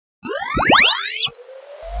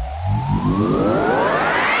Hai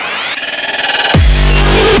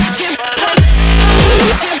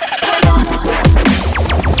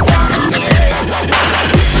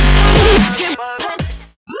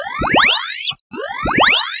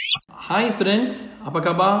students, apa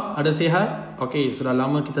khabar? Ada sihat? Okey, sudah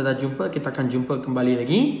lama kita dah jumpa, kita akan jumpa kembali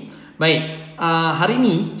lagi. Baik, hari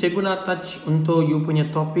ni cikgu nak touch untuk you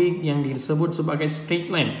punya topik yang disebut sebagai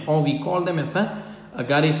straight line, or we call them as a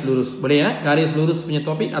garis lurus. Boleh ya? Garis lurus punya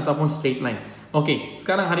topik ataupun straight line. Okey,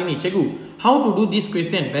 sekarang hari ni cikgu, how to do this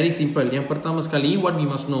question? Very simple. Yang pertama sekali, what we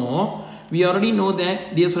must know, we already know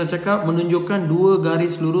that dia sudah cakap menunjukkan dua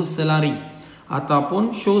garis lurus selari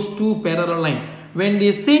ataupun shows two parallel line. When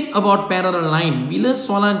they say about parallel line, bila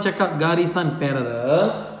soalan cakap garisan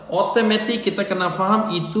parallel, automatic kita kena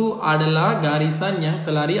faham itu adalah garisan yang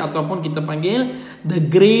selari ataupun kita panggil the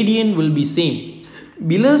gradient will be same.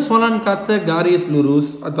 Bila soalan kata garis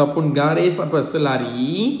lurus ataupun garis apa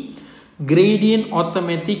selari, gradient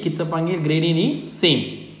automatic kita panggil gradient is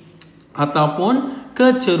same ataupun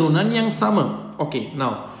kecerunan yang sama. Okay,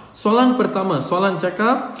 now soalan pertama, soalan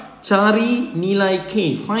cakap cari nilai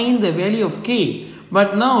K, find the value of K.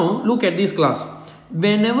 But now look at this class.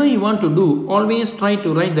 Whenever you want to do, always try to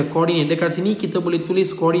write the coordinate. Dekat sini kita boleh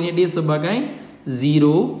tulis coordinate dia sebagai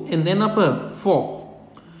 0 and then apa? 4.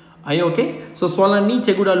 Are you okay? So soalan ni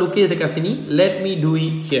cikgu dah lukis dekat sini. Let me do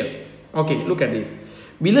it here. Okay, look at this.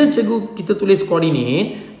 Bila cikgu kita tulis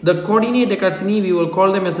coordinate, the coordinate dekat sini we will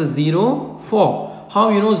call them as a 0, 4.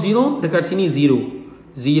 How you know 0? Dekat sini 0.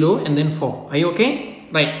 0 and then 4. Are you okay?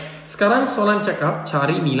 Right. Sekarang soalan cakap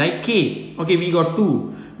cari nilai K. Okay, we got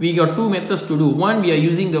two methods to do. One, we are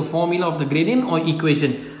using the formula of the gradient or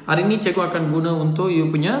equation. Hari ni cikgu akan guna untuk you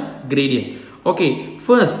punya gradient. Okay,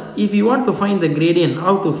 first, if you want to find the gradient,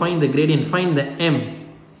 how to find the gradient? Find the M.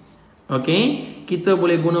 Okay, kita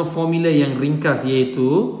boleh guna formula yang ringkas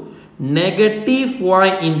iaitu negative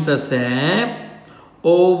y-intercept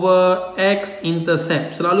over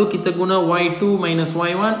x-intercept. Selalu kita guna y2 minus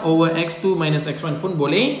y1 over x2 minus x1 pun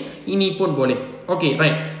boleh. Ini pun boleh. Okay,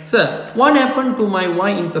 right. Sir, what happened to my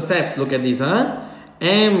y-intercept? Look at this.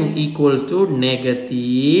 M equals to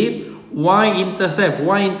negative y-intercept.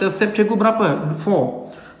 Y-intercept cikgu berapa?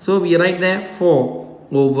 4. So we write that 4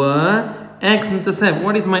 over x-intercept.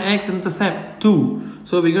 What is my x-intercept? 2.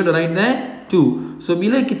 So we're going to write that 2. So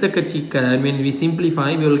bila kita kecilkan, when we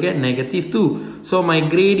simplify, we will get negative 2. So my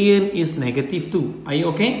gradient is negative 2. Are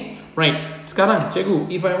you okay? Right. Sekarang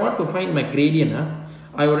cikgu, if I want to find my gradient,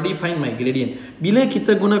 I already find my gradient. Bila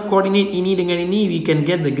kita guna coordinate ini dengan ini, we can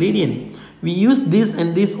get the gradient. We use this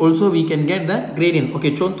and this also, we can get the gradient.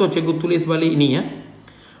 Okay, contoh cikgu tulis balik ini ya.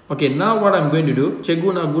 Okay, now what I'm going to do,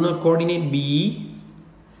 cikgu nak guna coordinate B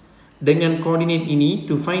dengan coordinate ini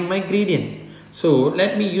to find my gradient. So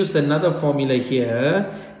let me use another formula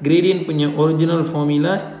here. Gradient punya original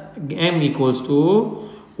formula, M equals to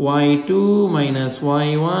y2 minus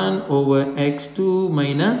y1 over x2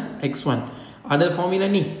 minus x1. Ada formula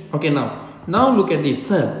ni. Okay, now look at this.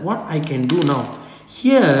 Sir, what I can do now?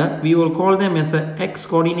 Here we will call them as a x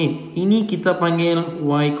coordinate. Ini kita panggil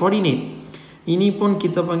y coordinate. Ini pun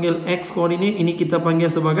kita panggil x coordinate. Ini kita panggil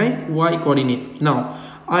sebagai y coordinate. Now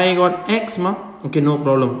I got x mah. Okay, no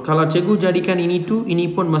problem. Kalau cikgu jadikan ini 2, ini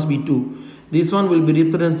pun must be 2. This one will be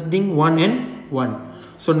representing 1 and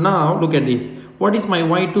 1. So now look at this. What is my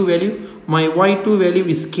y2 value? My y2 value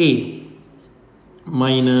is k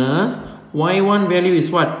minus y1 value is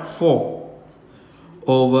what? 4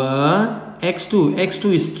 over x2.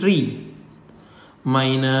 x2 is 3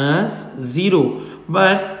 minus 0.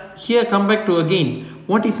 But here come back to again.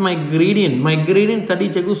 What is my gradient? My gradient tadi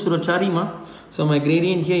cikgu suruh cari mah. So my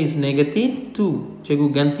gradient here is negative 2. Cikgu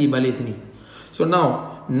ganti balik sini. So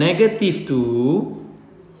now negative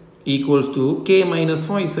 2 equals to k minus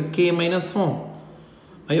 4 is a k minus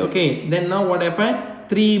 4. Are you okay? Then now what happened?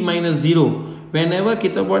 3 minus 0. Whenever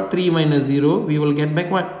kita buat 3 minus 0, we will get back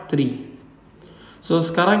what? 3. So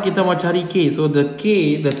sekarang kita mau cari k. So the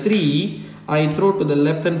k, the 3, I throw to the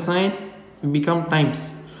left hand side, become times.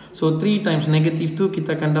 So 3 times negative 2,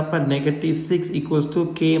 kita akan dapat negative 6 equals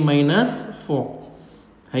to k minus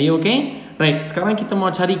 4. Are you okay? Right, sekarang kita mau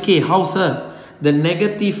cari k. How sir? The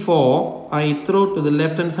negative 4, I throw to the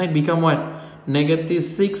left hand side, become what? Negative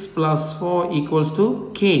 6 plus 4 equals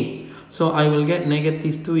to k. So I will get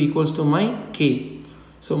negative 2 equals to my k.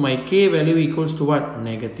 So my k value equals to what?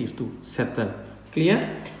 Negative 2. Settle.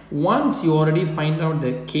 Clear? Once you already find out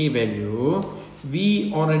the k value,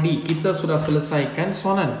 kita sudah selesaikan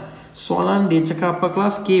soalan. Soalan dia cakap apa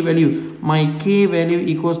kelas? K value. My k value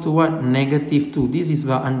equals to what? Negative 2. This is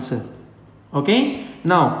the answer. Okay?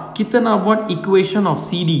 Now, kita nak buat equation of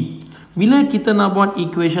CD. Bila kita nak buat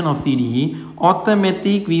equation of CD,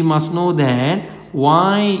 automatic we must know that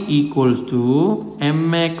y equals to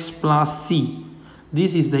mx plus c.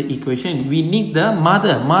 This is the equation. We need the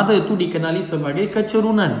mother. Mother itu dikenali sebagai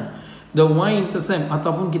keturunan. The y-intercept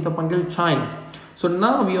ataupun kita panggil child. So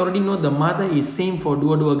now we already know the mother is same for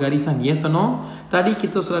dua-dua garisan. Yes or no? Tadi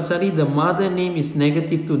kita sudah cari the mother name is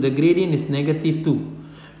 -2. The gradient is -2.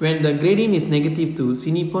 When the gradient is -2,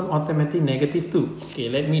 sini pun automatic -2. Okay,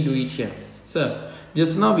 let me do it here. So,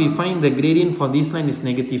 just now we find the gradient for this line is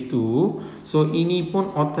 -2. So, ini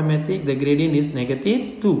pun automatic the gradient is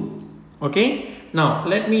 -2. Okay, now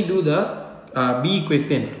let me do the B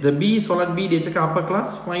question. The B, soalan B dia cakap apa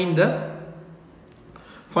kelas?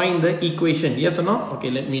 Find the equation. Yes or no? Okay,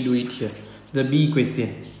 let me do it here. The B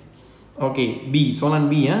question. Okay, B, soalan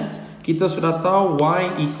B ya. Kita sudah tahu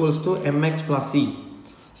y equals to mx plus c.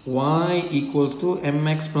 Y equals to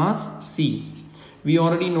mx plus c. We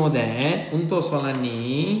already know that untuk soalan ni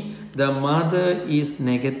the mother is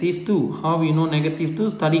 -2. How we know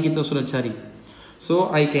 -2? Tadi kita sudah cari.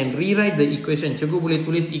 So I can rewrite the equation. Cikgu boleh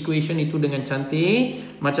tulis equation itu dengan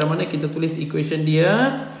cantik. Macam mana kita tulis equation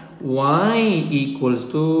dia? Y equals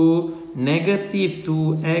to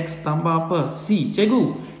 -2x tambah apa? C.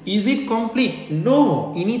 Cikgu, is it complete?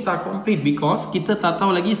 No, ini tak complete because kita tak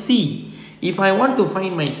tahu lagi C. If I want to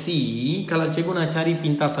find my C, kalau cikgu nak cari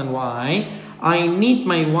pintasan Y, I need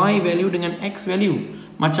my Y value dengan X value.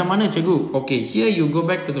 Macam mana cikgu? Okay, here you go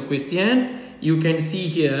back to the question. You can see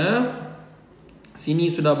here,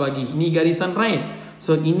 sini sudah bagi. Ini garisan right.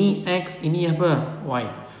 So ini X, ini apa? Y.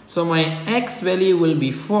 So my X value will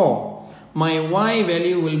be 4. My Y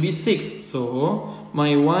value will be 6. So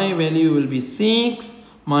my Y value will be 6.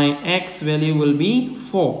 My X value will be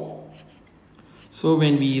 4. So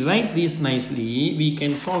when we write this nicely, we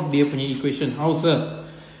can solve dia punya equation. How sir?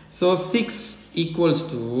 So 6 equals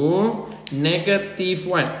to negative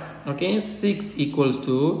what? Okay, 6 equals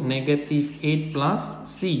to -8 plus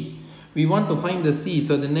C. We want to find the C.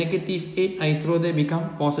 So the -8 I throw there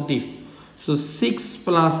become positive. So 6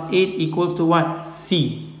 plus 8 equals to what?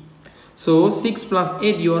 C. So 6 plus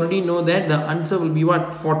 8 you already know that the answer will be what?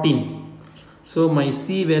 14. So my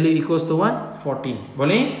C value equals to what? 14.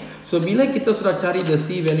 Boleh? So bila kita sudah cari the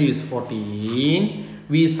C value is 14,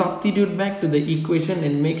 we substitute back to the equation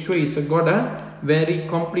and make sure it's got a very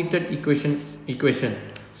completed equation.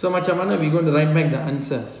 So macam mana we going to write back the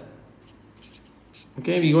answer?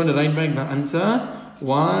 Okay, we're going to write back the answer.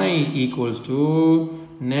 Y equals to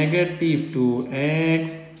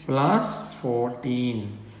 -2x plus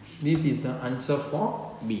 14. This is the answer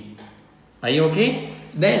for B. Are you okay?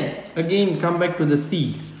 Then again come back to the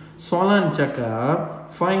C. Soalan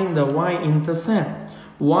cakap find the y-intercept.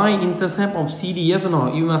 Y-intercept of CD, yes or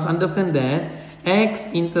no? You must understand that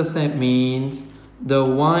x-intercept means the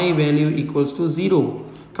y value equals to 0.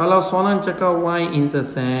 Kalau soalan cakap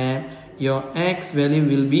y-intercept, your x value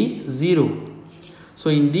will be 0.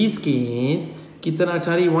 So in this case, kita nak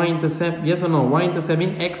cari y-intercept, yes or no? Y-intercept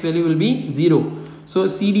means x value will be 0. So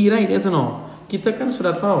CD right, yes or no? Kita kan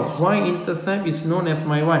sudah tahu y-intercept is known as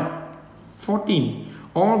my what? 14.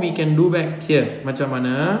 Or we can do back here. Macam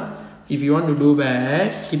mana? If you want to do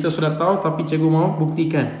back, kita sudah tahu tapi cikgu mau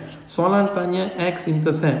buktikan. Soalan tanya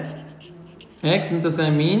x-intercept.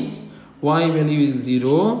 X-intercept means y value is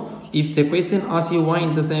 0. If the question asks you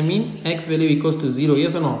y-intercept means x value equals to 0,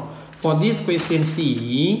 yes or no? For this question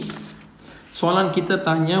C, soalan kita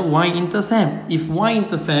tanya y-intercept. If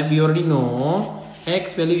y-intercept, we already know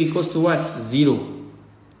x value equals to what? 0.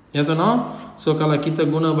 Yes or no? So kalau kita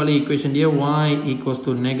guna balik equation dia, y equals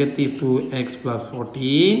to -2x plus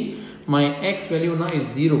 14. My x value now is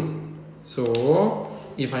 0. So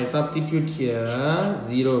if I substitute here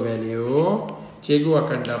 0 value, cikgu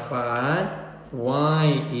akan dapat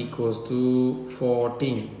y equals to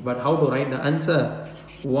 14. But how to write the answer?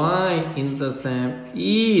 Y-intercept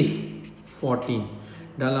is 14.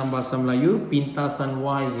 Dalam bahasa Melayu, pintasan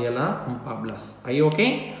y ialah 14. Are you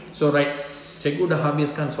okay? So right, cikgu dah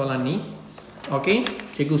habiskan soalan ni. Okay,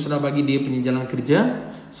 cikgu sudah bagi dia punya jalan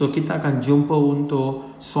kerja. So kita akan jumpa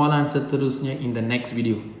untuk soalan seterusnya in the next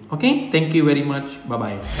video. Okay, thank you very much. Bye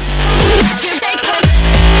bye.